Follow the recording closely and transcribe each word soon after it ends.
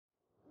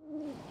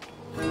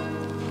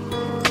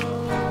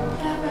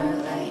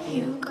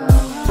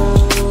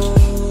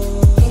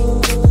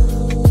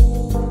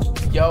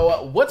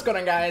What's going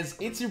on, guys?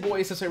 It's your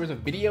boy Seso with a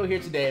video here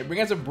today.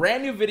 Bringing us a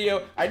brand new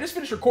video. I just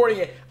finished recording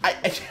it.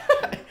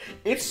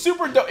 It's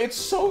super dope. It's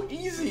so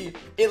easy.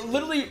 It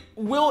literally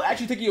will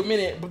actually take you a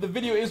minute, but the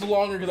video is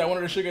longer because I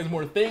wanted to show you guys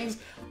more things.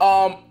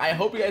 I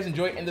hope you guys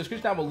enjoy it. In the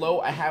description down below,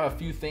 I have a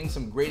few things,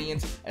 some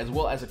gradients, as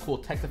well as a cool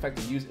text effect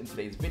to use in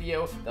today's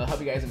video. That'll help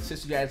you guys and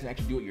assist you guys and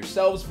actually do it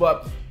yourselves.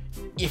 But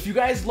if you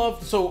guys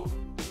love, so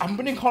I'm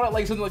gonna call it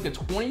like something like the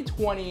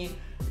 2020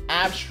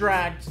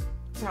 abstract,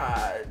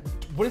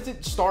 what is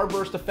it?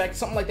 Starburst effect,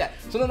 something like that.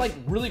 Something like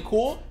really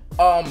cool.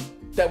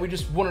 That we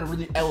just wanted to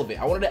really elevate.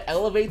 I wanted to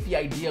elevate the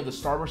idea of the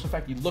Starburst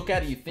effect. You look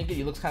at it, you think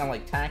it looks kind of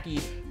like tacky,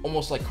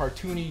 almost like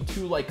cartoony,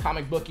 too like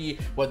comic booky,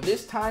 but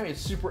this time it's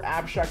super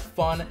abstract,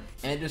 fun,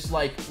 and it just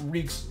like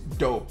reeks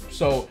dope.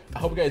 So I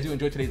hope you guys do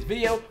enjoy today's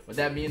video. With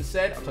that being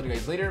said, I'll talk to you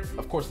guys later.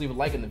 Of course, leave a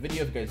like in the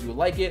video if you guys do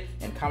like it,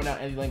 and comment down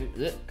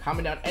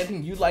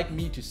anything you'd like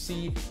me to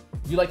see,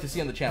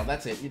 on the channel.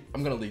 That's it.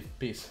 I'm gonna leave.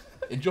 Peace.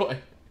 Enjoy.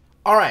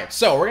 Alright,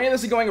 so we're gonna get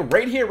this going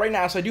right here, right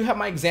now. So I do have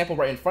my example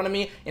right in front of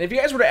me. And if you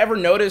guys were to ever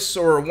notice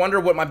or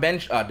wonder what my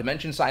bench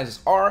dimension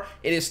sizes are,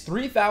 it is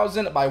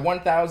 3000 by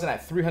 1000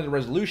 at 300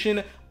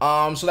 resolution.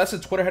 So that's a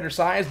Twitter header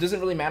size. Doesn't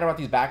really matter about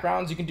these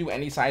backgrounds. You can do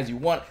any size you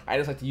want. I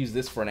just like to use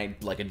this for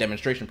a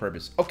demonstration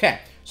purpose. Okay,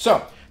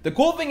 so the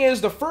cool thing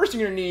is the first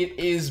thing you're gonna need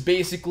is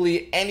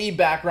basically any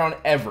background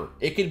ever.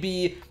 It could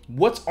be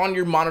what's on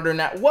your monitor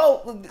now.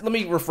 Well, let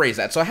me rephrase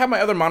that. So I have my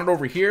other monitor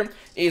over here.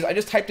 I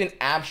just typed in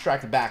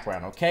abstract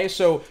background, okay?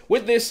 So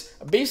with this,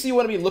 basically you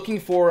wanna be looking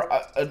for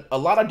a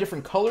lot of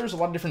different colors, a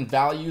lot of different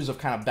values of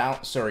kind of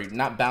balance, sorry,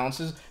 not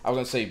balances. I was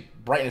gonna say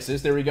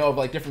brightnesses, there we go, of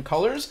like different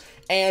colors.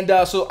 And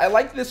so I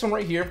like this one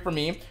right here for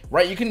me,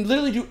 right? You can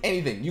literally do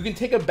anything. You can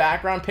take a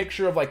background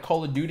picture of like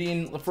Call of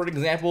Duty, for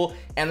example,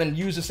 and then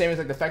use the same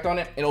exact effect on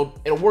it. It'll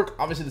work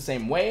obviously the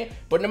same way,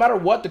 but no matter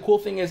what, the cool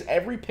thing is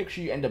every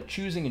picture you end up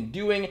choosing and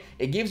doing,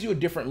 it gives you a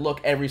different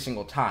look every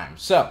single time.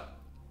 So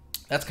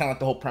that's kind of like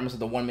the whole premise of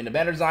the 1 minute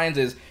banner designs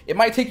is it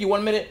might take you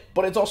 1 minute,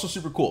 but it's also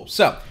super cool.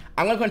 So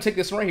I'm gonna go and take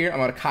this one right here. I'm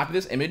gonna copy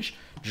this image,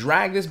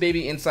 drag this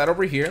baby inside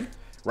over here.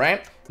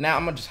 Right now,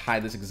 I'm gonna just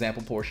hide this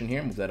example portion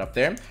here, move that up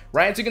there.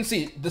 Right, so you can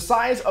see the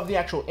size of the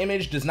actual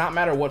image does not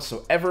matter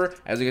whatsoever.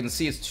 As you can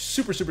see, it's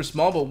super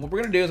small. But what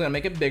we're gonna do is I'm gonna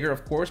make it bigger,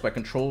 of course, by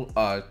Control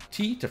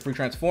T to free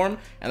transform,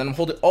 and then I'm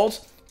hold it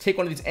Alt, take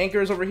one of these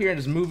anchors over here, and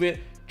just move it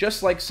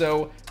just like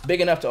so,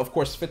 big enough to, of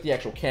course, fit the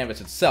actual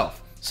canvas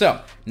itself.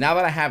 So now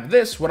that I have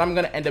this, what I'm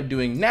gonna end up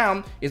doing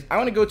now is I'm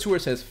gonna go to where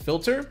it says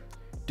Filter,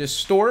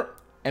 Distort,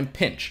 and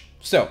Pinch.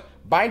 So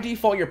by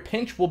default, your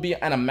pinch will be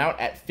an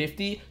amount at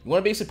 50. You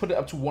want to basically put it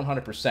up to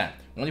 100%.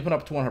 When you put it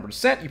up to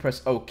 100%, you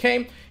press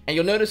OK, and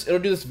you'll notice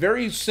it'll do this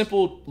very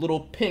simple little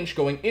pinch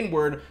going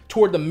inward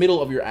toward the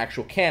middle of your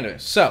actual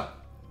canvas. So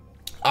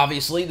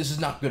obviously, this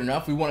is not good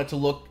enough. We want it to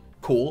look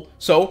cool.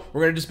 So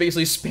we're going to just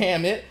basically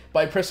spam it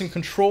by pressing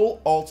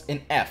Control, Alt,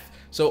 and F.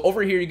 So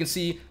over here, you can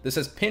see this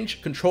says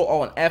pinch, Control,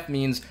 Alt, and F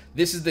means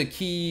this is the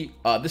key,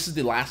 this is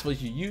the last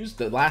filter you use,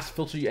 the last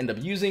filter you end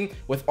up using,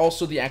 with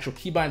also the actual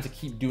keybind to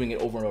keep doing it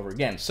over and over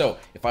again. So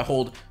if I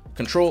hold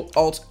Control,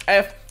 Alt,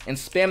 F, and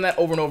spam that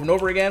over and over and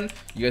over again,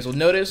 you guys will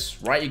notice,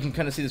 right, you can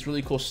kind of see this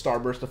really cool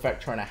starburst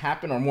effect trying to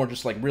happen, or more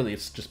just like really,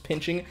 it's just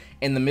pinching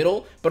in the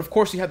middle. But of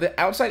course, you have the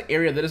outside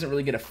area that doesn't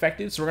really get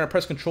affected. So we're gonna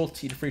press Control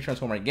T to free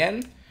transform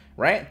again,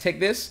 right?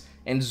 Take this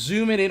and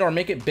zoom it in or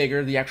make it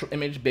bigger, the actual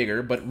image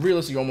bigger, but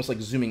realistically you're almost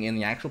like zooming in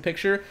the actual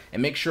picture, and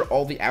make sure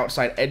all the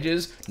outside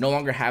edges no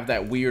longer have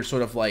that weird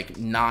sort of like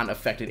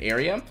non-affected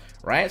area,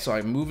 right? So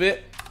I move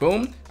it,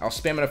 boom, I'll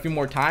spam it a few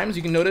more times.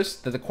 You can notice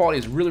that the quality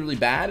is really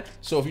bad.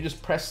 So if you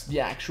just press the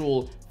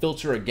actual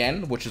filter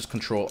again, which is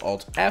Control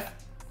Alt F,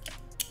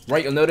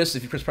 right, you'll notice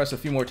if you press a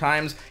few more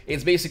times,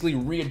 it's basically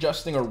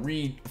readjusting or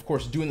of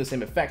course, doing the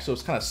same effect. So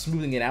it's kind of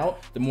smoothing it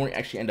out the more you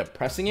actually end up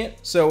pressing it.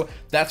 So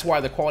that's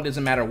why the quality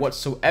doesn't matter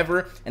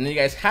whatsoever. And then you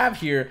guys have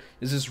here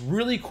is this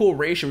really cool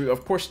ratio. We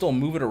of course still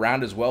move it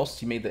around as well,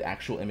 so you made the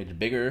actual image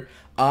bigger.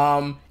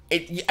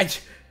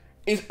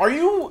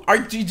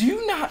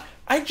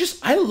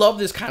 I love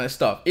this kind of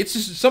stuff. It's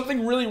just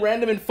something really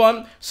random and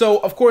fun. So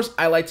of course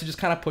I like to just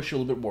kind of push it a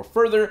little bit more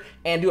further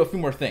and do a few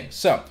more things.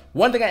 So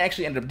one thing I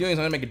actually ended up doing is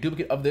I'm gonna make a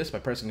duplicate of this by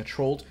pressing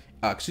Control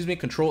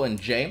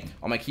and J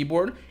on my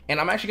keyboard. And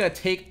I'm actually gonna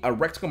take a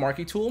rectangle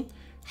marquee tool,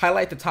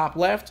 highlight the top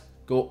left,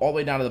 go all the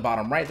way down to the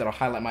bottom right. That'll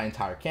highlight my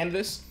entire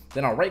canvas.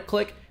 Then I'll right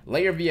click,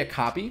 layer via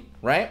copy,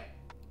 right?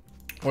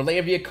 Or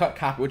layer via cut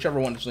copy, whichever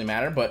one doesn't really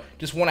matter, but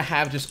just want to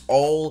have just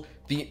only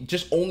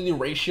the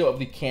ratio of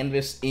the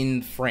canvas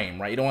in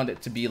frame, right? You don't want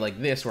it to be like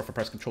this, or if I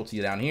press Control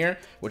T down here,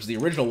 which is the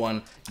original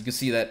one, you can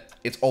see that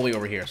it's all the way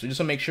over here. So you just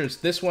want to make sure it's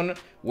this one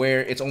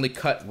where it's only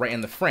cut right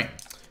in the frame.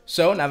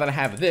 So now that I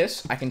have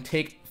this, I can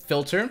take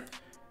filter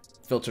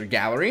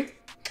gallery,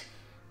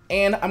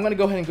 and I'm gonna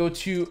go ahead and go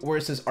to where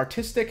it says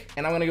artistic,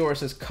 and I'm gonna go where it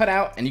says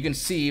cutout, and you can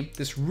see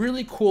this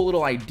really cool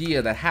little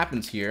idea that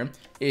happens here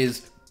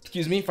is,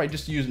 excuse me, if I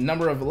just use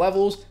number of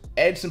levels,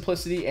 edge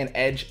simplicity, and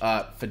edge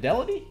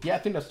fidelity. Yeah, I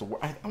think that's the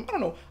word. I don't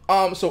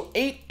know. So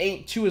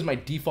 882 is my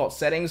default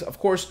settings. Of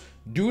course,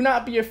 do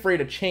not be afraid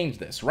to change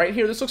this. Right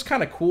here, this looks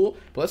kind of cool,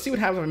 but let's see what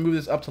happens if I move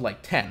this up to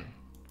like 10.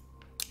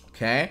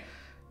 Okay,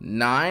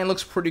 9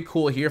 looks pretty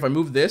cool here. If I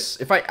move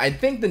this, I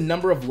think the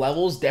number of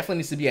levels definitely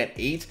needs to be at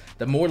 8.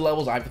 The more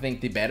levels I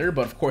think, the better.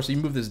 But of course, if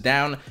you move this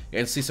down, you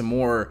can see some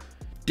more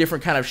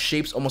different kind of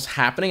shapes almost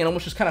happening. It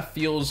almost just kind of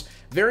feels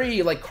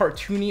very like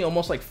cartoony,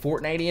 almost like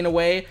Fortnite-y in a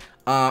way.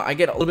 I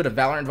get a little bit of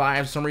Valorant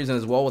vibes for some reason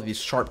as well with these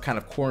sharp kind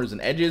of corners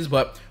and edges.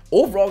 But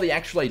overall, the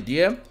actual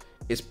idea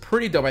is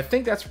pretty dope. I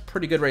think that's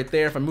pretty good right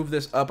there. If I move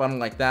this up, I don't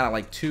like that. I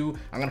like 2.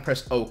 I'm gonna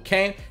press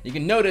OK. You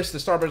can notice the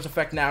Starburst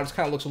effect now just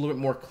kind of looks a little bit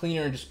more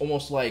cleaner and just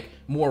almost like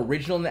more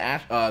original in the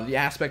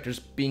aspect of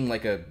just being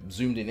like a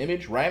zoomed in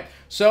image, right?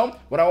 So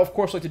what I will of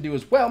course like to do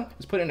as well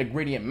is put in a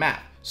gradient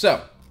map.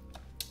 So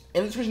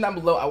in the description down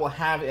below, I will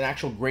have an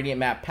actual gradient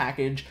map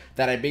package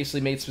that I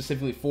basically made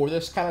specifically for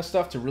this kind of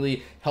stuff to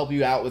really help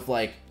you out with,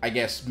 like, I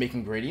guess,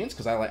 making gradients,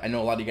 because I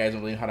know a lot of you guys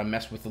don't really know how to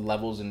mess with the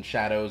levels and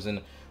shadows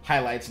and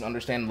highlights and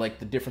understand, like,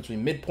 the difference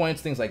between midpoints,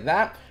 things like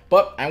that.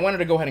 But I wanted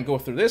to go ahead and go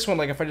through this one.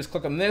 Like, if I just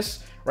click on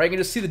this, right, you can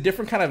just see the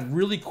different kind of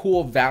really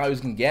cool values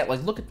you can get.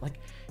 Like, look at, like,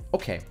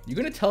 okay, you're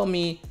going to tell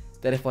me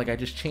that if, like, I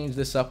just change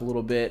this up a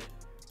little bit,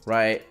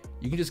 right,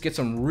 you can just get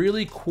some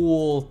really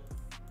cool...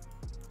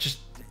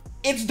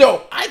 It's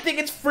dope. I think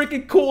it's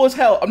freaking cool as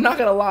hell. I'm not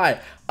gonna lie.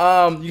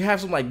 You have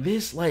something like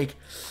this, like,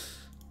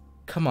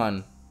 come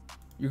on.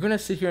 You're gonna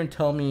sit here and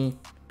tell me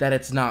that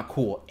it's not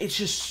cool. It's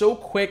just so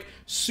quick,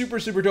 super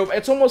dope.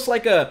 It's almost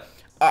like a,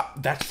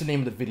 that's the name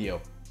of the video.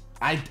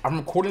 I'm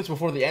recording this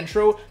before the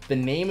intro. The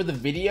name of the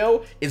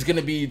video is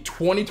gonna be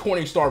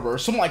 2020 Starburst,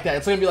 something like that.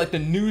 It's gonna be like the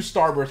new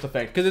Starburst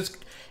effect, because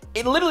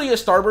it's literally a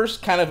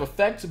Starburst kind of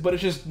effect, but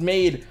it's just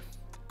made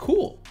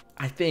cool.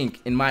 I think,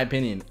 in my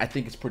opinion, I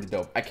think it's pretty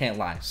dope. I can't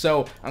lie.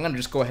 So I'm gonna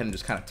just go ahead and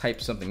just kind of type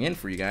something in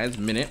for you guys.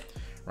 Minute,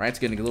 right? It's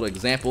getting a little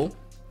example.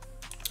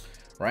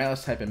 Right,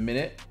 let's type in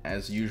minute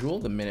as usual,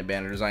 the minute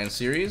banner design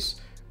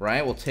series.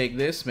 Right, we'll take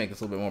this, make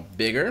this a little bit more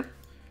bigger.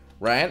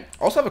 Right,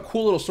 also have a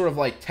cool little sort of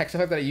like text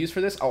effect that I use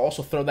for this. I'll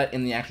also throw that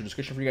in the actual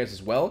description for you guys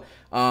as well.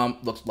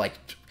 Looks like,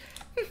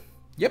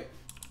 yep,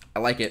 I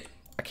like it.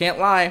 I can't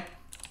lie.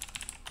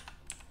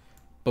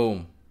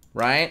 Boom,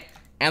 right?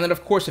 And then,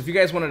 of course, if you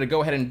guys wanted to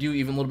go ahead and do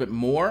even a little bit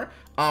more,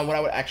 what I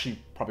would actually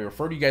probably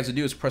refer to you guys to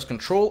do is press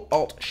Control,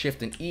 Alt,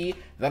 Shift, and E.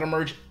 That'll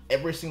merge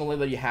every single layer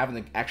that you have in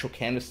the actual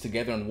canvas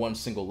together in one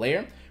single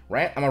layer,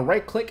 right? I'm gonna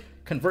right-click,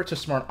 Convert to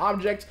Smart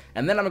Object,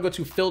 and then I'm gonna go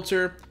to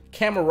Filter,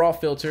 Camera Raw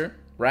Filter,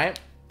 right?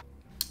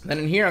 Then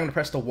in here, I'm gonna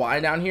press the Y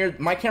down here.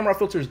 My camera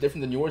filter is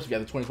different than yours if you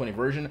have the 2020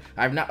 version.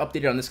 I have not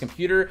updated on this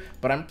computer,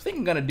 but I'm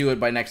thinking I'm gonna do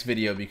it by next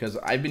video because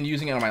I've been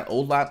using it on my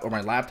old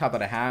laptop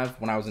that I have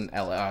when I was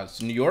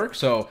in New York,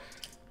 so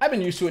I've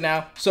been used to it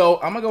now. So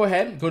I'm gonna go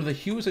ahead and go to the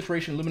hue,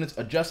 saturation, luminance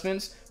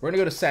adjustments. We're gonna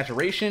go to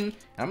saturation, and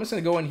I'm just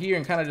gonna go in here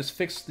and kind of just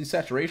fix the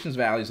saturations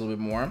values a little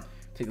bit more.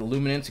 Take the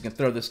luminance, you can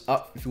throw this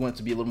up if you want it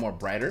to be a little more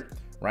brighter,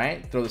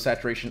 right? Throw the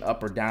saturation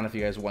up or down if you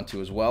guys want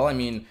to as well. I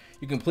mean,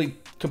 you can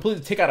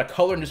completely take out a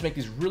color and just make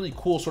these really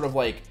cool sort of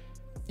like,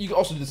 you can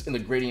also do this in the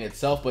gradient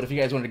itself, but if you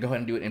guys wanted to go ahead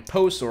and do it in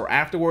post or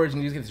afterwards,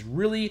 and you get these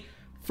really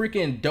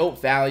freaking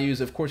dope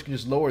values, of course, you can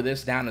just lower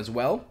this down as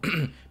well.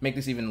 Make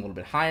this even a little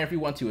bit higher if you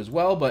want to as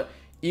well, but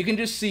you can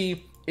just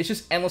see, it's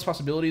just endless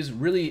possibilities.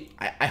 Really,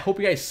 I hope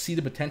you guys see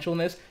the potential in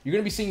this. You're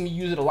going to be seeing me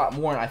use it a lot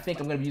more, and I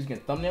think I'm going to be using it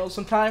in thumbnails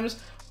sometimes,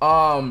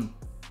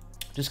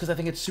 just because I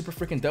think it's super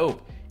freaking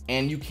dope.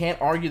 And you can't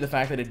argue the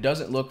fact that it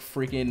doesn't look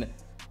freaking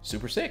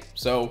super sick.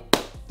 So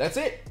that's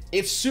it.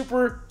 It's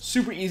super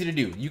easy to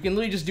do. You can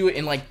literally just do it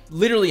in like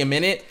literally a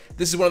minute.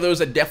 This is one of those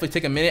that definitely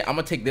take a minute. I'm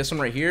going to take this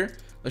one right here.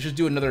 Let's just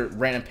do another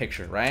random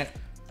picture, right?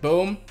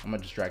 Boom. I'm going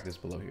to just drag this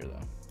below here,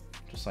 though.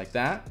 Just like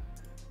that,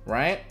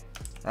 right?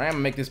 All right, I'm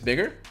gonna make this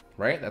bigger,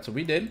 right? That's what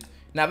we did.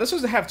 Now, this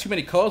doesn't have too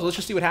many colors. Let's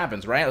just see what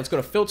happens, right? Let's go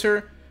to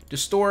Filter,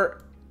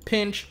 Distort,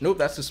 Pinch. Nope,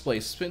 that's Display.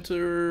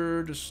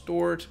 Filter,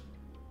 Distort,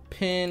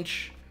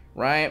 Pinch,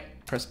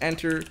 right? Press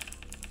Enter,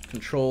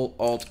 Control,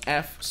 Alt,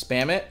 F,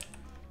 spam it.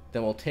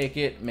 Then we'll take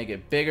it, make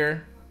it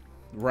bigger,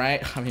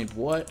 right? I mean,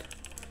 what?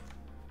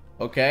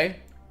 Okay,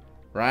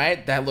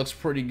 right? That looks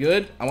pretty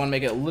good. I wanna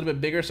make it a little bit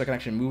bigger so I can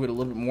actually move it a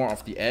little bit more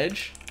off the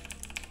edge.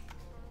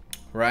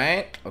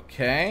 Right,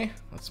 okay,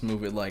 let's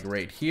move it like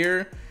right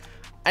here.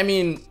 I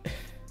mean,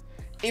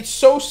 it's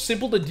so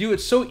simple to do,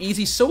 it's so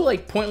easy, so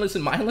like pointless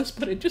and mindless,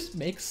 but it just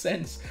makes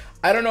sense.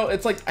 I don't know,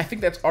 it's like, I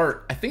think that's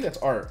art. I think that's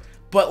art,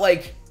 but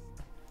like,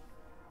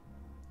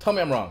 tell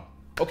me I'm wrong.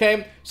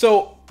 Okay,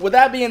 so with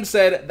that being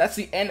said, that's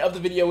the end of the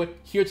video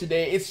here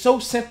today. It's so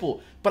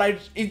simple, but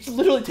it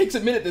literally takes a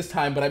minute this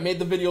time, but I made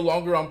the video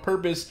longer on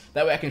purpose.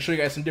 That way I can show you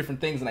guys some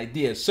different things and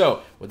ideas.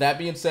 So with that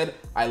being said,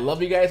 I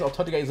love you guys. I'll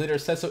talk to you guys later.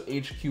 Seso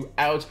HQ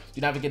out.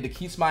 Do not forget to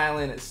keep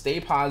smiling, stay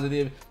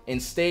positive,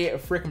 and stay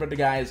freaking with the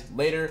guys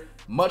later.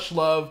 Much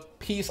love,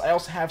 peace. I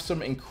also have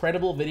some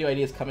incredible video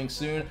ideas coming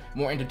soon,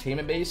 more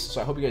entertainment based,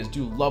 so I hope you guys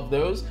do love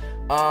those.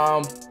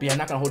 But yeah, I'm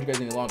not gonna hold you guys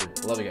any longer.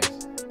 I love you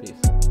guys.